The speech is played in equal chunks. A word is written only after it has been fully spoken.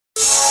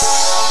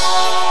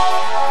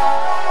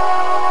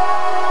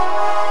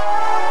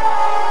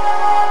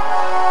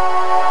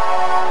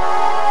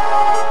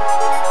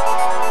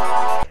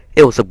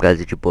Hey, what's up guys,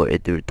 it's your boy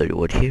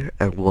Enduro31 here,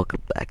 and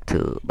welcome back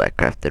to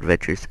Minecraft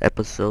Adventures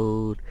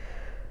episode,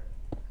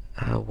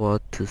 I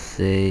want to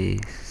say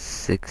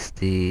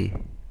 60,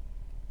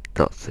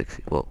 not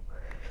 60, well,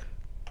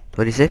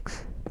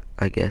 26,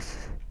 I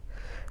guess.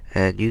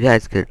 And you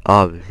guys can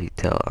obviously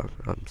tell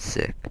I'm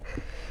sick,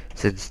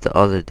 since the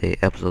other day,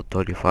 episode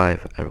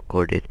 25, I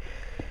recorded.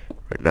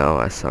 Right now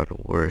I sound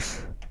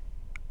worse.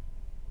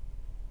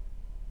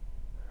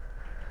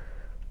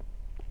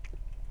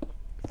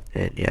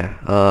 And yeah,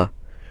 I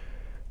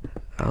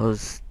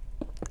was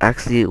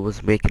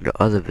making the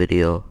other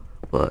video,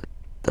 but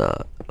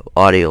the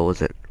audio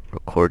wasn't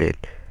recorded,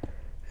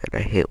 and I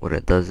hate when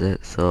it does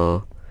it.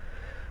 So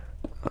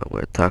I'm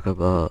gonna talk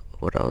about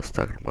what I was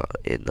talking about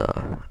in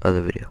the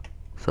other video.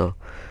 So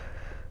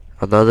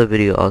on the other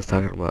video, I was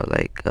talking about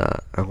like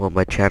I want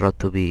my channel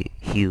to be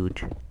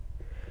huge and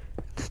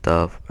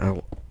stuff. I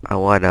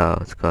want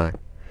what's called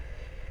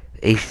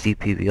HD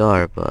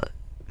PVR, but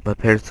my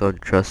parents don't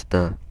trust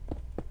the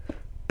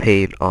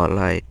paying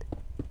online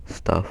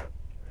stuff.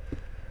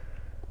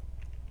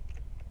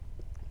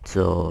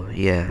 So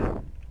yeah,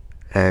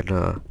 and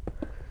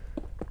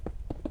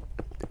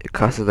it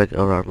costed like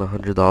around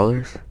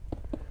 $100.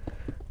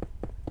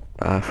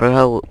 I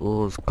forgot what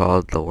was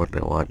called the one I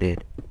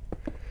wanted,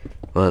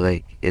 but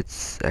like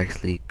it's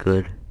actually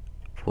good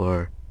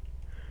for,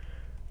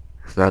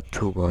 it's not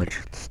too much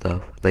and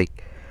stuff.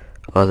 Like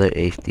other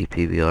HD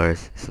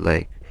PVRs, it's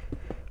like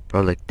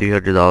probably like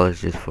 $300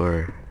 just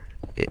for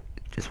it,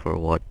 just for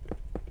one.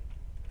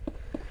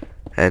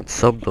 And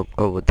some don't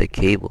come with the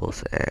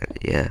cables, and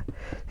yeah,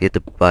 you have to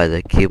buy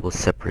the cables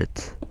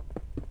separate.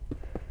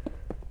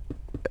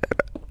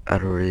 I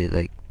don't really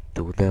like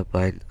doing that,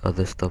 buying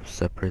other stuff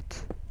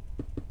separate.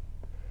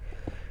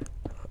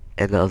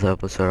 And the other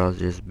episode, I was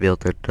just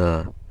building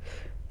the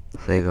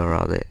thing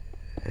around it,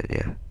 and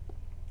yeah.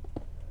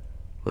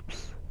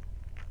 Whoops.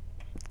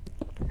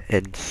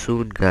 And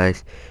soon,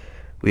 guys,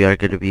 we are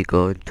gonna be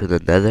going to the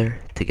Nether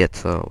to get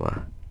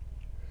some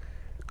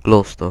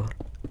glowstone,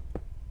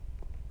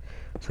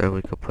 so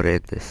we can put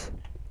it in this.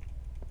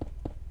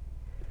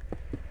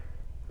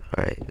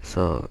 Alright,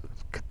 so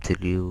let's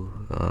continue.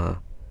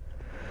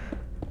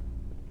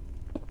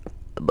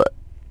 But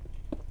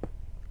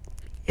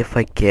if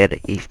I get an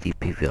HD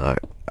PVR,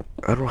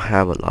 I don't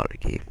have a lot of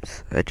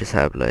games. I just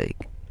have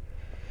like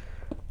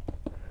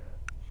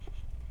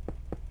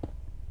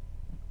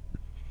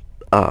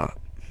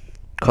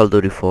Call of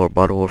Duty 4,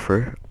 Modern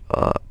Warfare,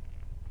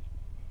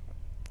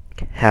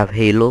 have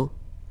Halo,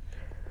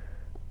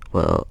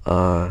 well,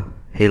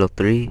 Halo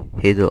 3,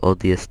 Halo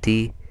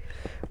ODST,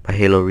 my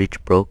Halo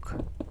Reach broke.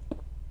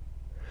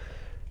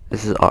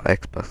 This is all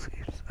Xbox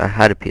games. I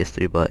had a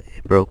PS3, but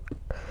it broke.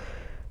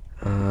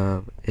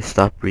 It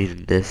stopped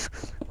reading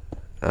discs.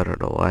 I don't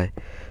know why,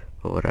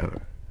 but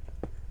whatever.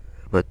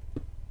 But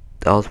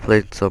I was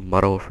playing some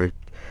Modern Warfare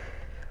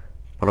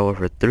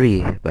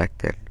 3 back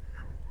then.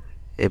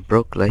 It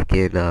broke like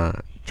in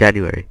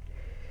January,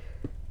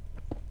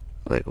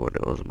 like when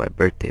it was my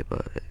birthday,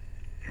 but it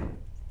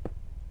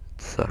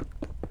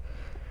sucked.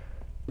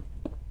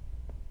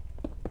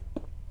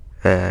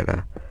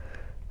 And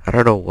I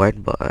don't know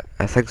when, but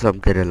I think so I'm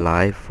getting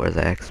live for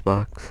the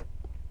Xbox,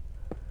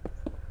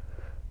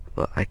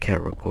 but I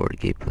can't record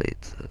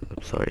gameplays.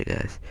 I'm sorry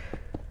guys,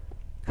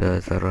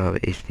 because I don't have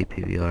an HD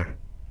PVR.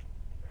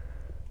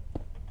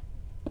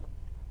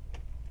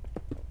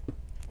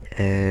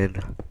 And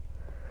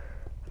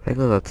I think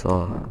that's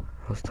all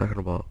I was talking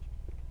about.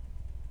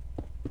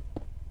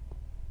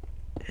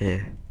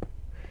 Yeah.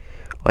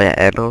 Oh yeah,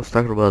 and I was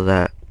talking about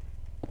that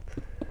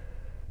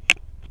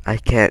I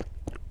can't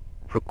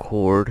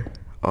record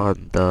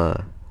on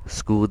the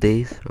school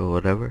days or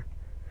whatever,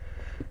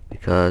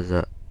 because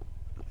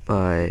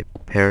my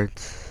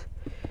parents,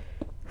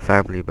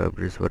 family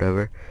members,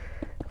 whatever,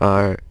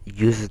 are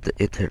using the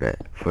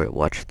internet for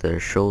watch their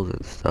shows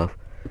and stuff.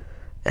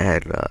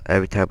 And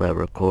every time I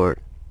record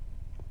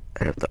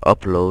and have to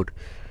upload,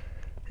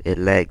 it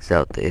lags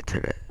out the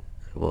internet.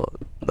 Well,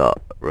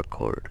 not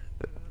record.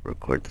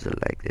 Record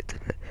doesn't lag the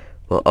internet.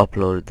 Well,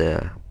 upload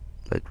the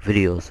like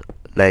videos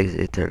lags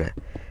the internet,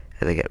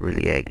 and I get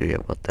really angry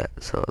about that.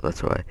 So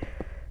that's why I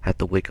have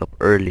to wake up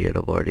early in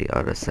the morning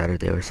on a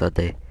Saturday or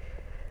Sunday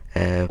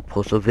and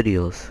post some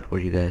videos for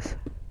you guys.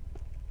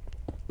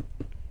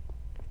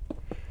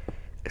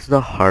 It's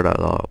not hard at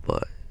all,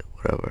 but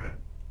whatever.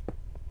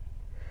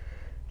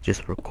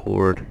 Just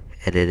record,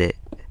 edit it,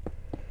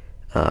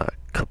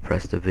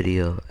 compress the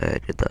video, and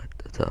you're done.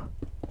 That's all.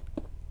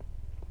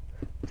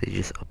 They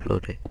just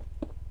upload it.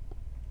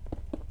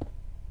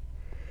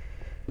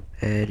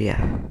 And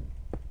yeah.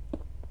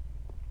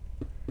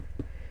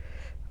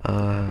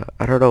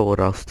 I don't know what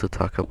else to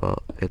talk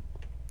about in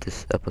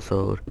this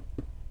episode.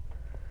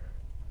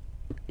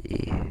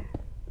 Yeah.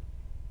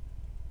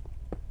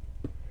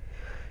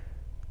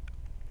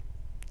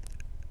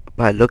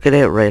 By looking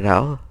at it right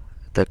now,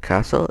 the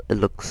castle, it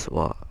looks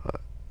small.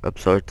 I'm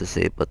sorry to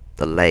say, but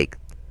the lake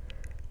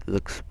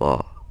looks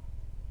small.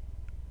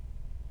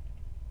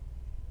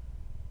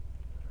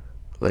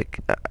 Like,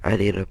 I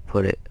need to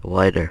put it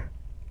wider.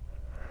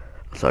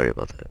 Sorry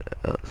about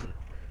that.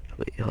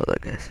 Wait, hold on,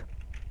 guys.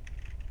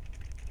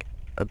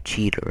 I'm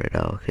cheating right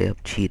now. Okay, I'm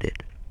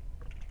cheated.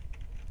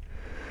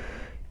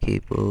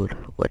 Keyboard.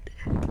 What?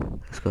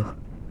 Let's go.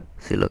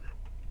 See, look.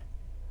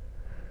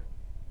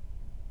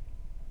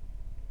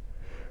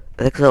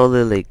 That's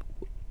only like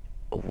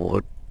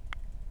one.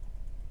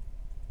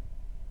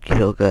 You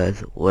know,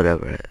 guys.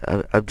 Whatever.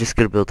 I'm just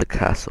gonna build a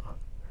castle.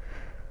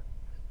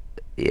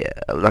 Yeah,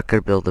 I'm not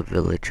gonna build a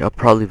village. I'll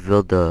probably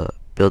build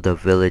a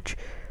village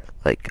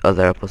like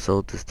other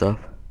episodes and stuff.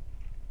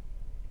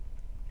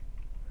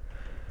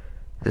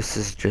 This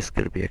is just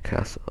gonna be a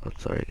castle. I'm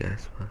sorry,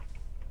 guys.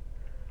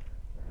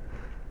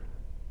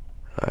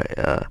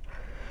 Alright,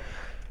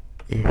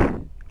 yeah.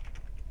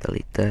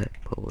 Delete that.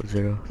 Put 1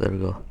 0. There we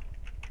go.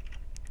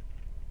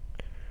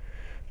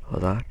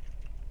 Hold on.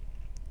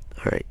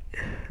 Alright,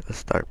 let's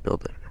start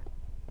building.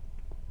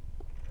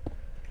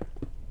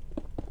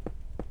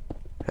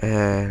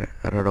 And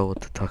I don't know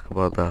what to talk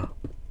about now.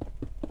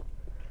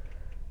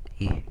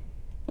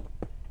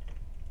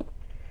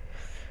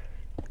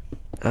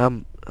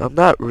 I'm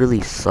not really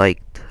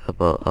psyched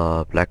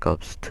about Black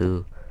Ops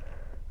 2.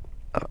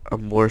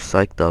 I'm more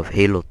psyched of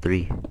Halo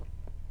 3.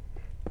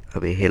 I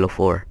mean Halo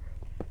 4.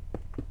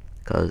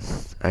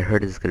 Cause I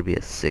heard it's gonna be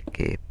a sick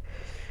game.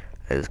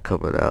 And it's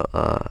coming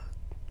out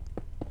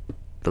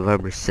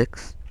November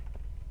 6th.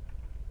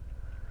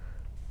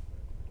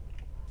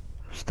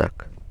 I'm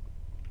stuck.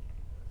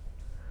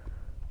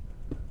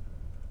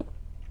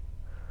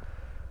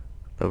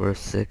 November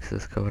 6th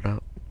is coming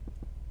out.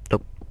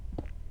 Nope.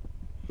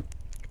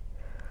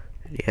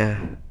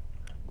 Yeah.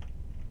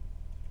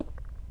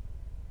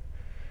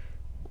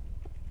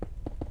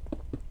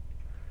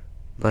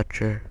 Not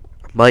sure.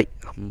 I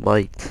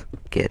might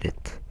get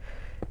it.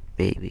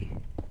 Maybe.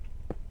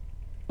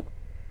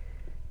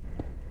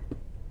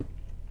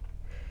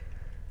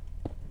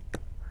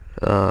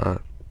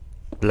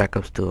 Black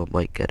Ops 2, I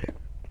might get it.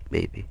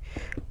 Maybe.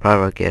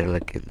 Probably I'll get it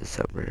like in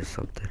December or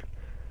something.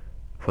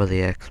 For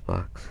the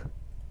Xbox.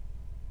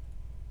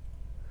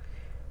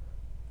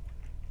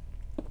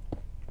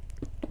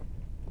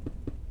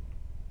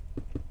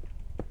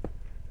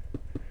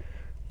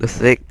 The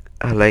thing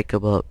I like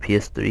about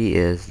PS3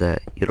 is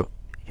that you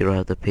don't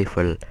have to pay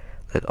for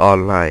like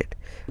online.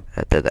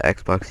 And then the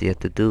Xbox you have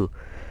to do.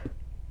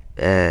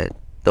 And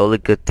the only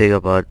good thing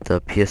about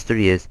the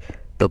PS3 is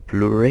the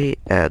Blu-ray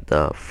and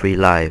the free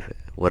live,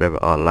 whatever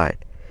online.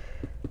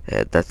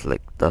 And that's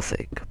like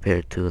nothing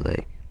compared to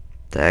like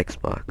the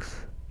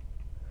Xbox.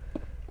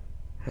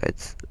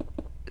 It's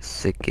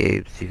sick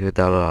games. You can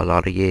download a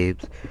lot of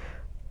games.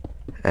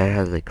 And it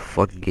has like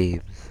fun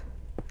games,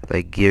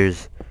 like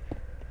Gears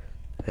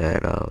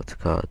and what's it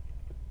called?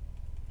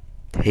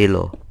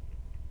 Halo.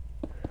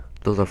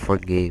 Those are fun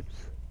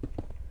games.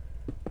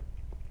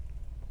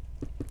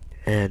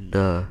 And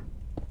the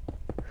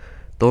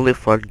only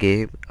fun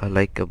game I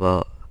like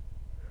about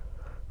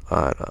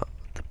the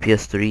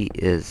PS3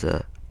 is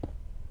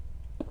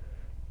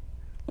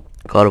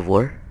God of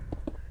War.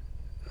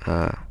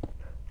 God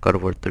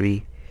of War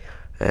 3.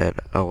 And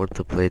I want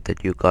to play the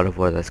new God of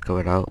War that's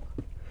coming out.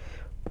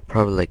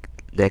 Probably like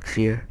next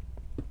year.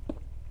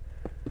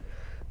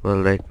 Well,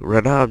 like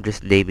right now I'm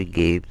just naming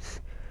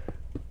games.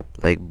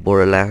 Like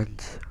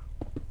Borderlands.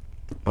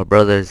 My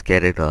brother is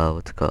getting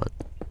what's it called?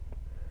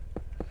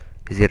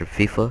 He's getting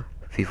FIFA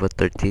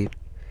 13.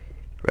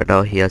 Right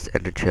now he has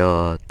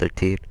NHL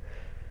 13.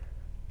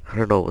 I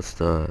don't know what's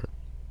the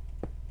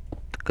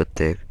good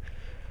thing.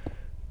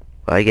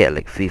 But I get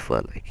like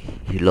FIFA, like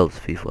he loves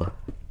FIFA.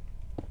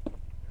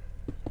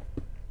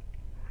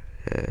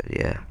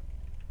 Yeah.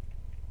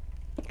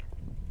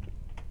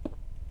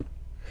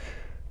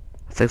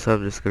 I think so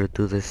I'm just gonna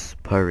do this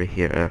part right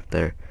here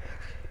after.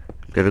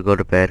 I'm gonna go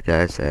to bed,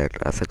 guys, and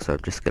I think so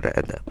I'm just gonna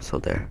end the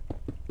episode there.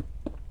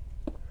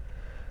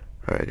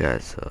 Alright,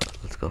 guys, so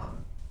let's go.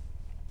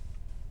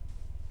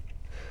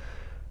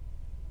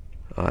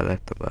 Oh, I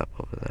left the map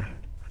over there.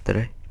 Did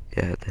I?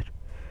 Yeah, I did.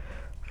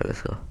 Alright,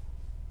 let's go.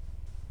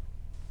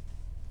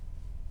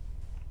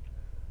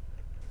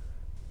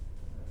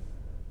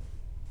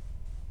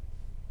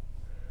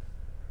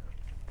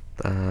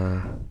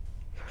 I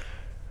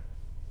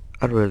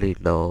don't really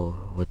know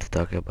what to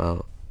talk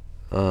about.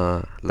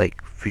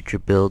 Like future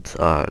builds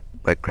on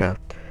Minecraft.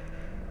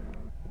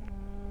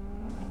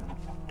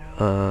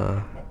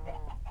 I'm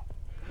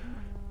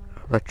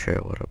not sure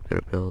what I'm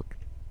gonna build.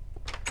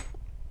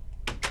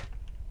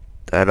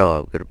 I know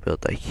I'm gonna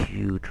build a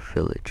huge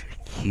village.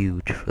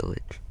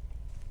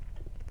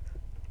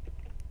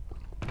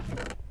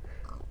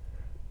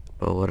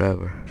 But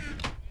whatever.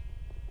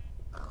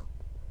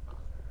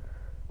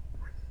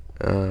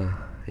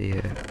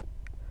 Yeah.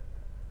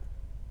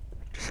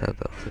 Just have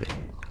that with me.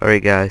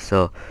 Alright, guys,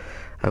 so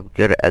I'm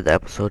gonna end the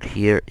episode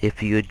here.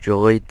 If you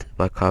enjoyed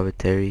my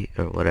commentary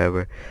or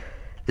whatever,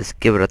 just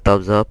give it a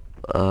thumbs up.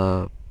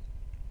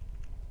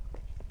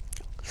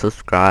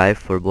 Subscribe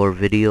for more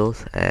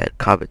videos and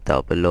comment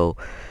down below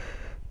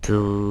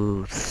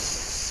to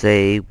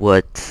say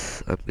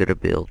what I'm gonna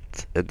build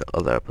in the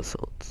other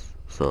episodes.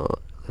 So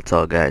that's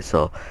all, guys.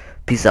 So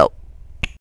peace out.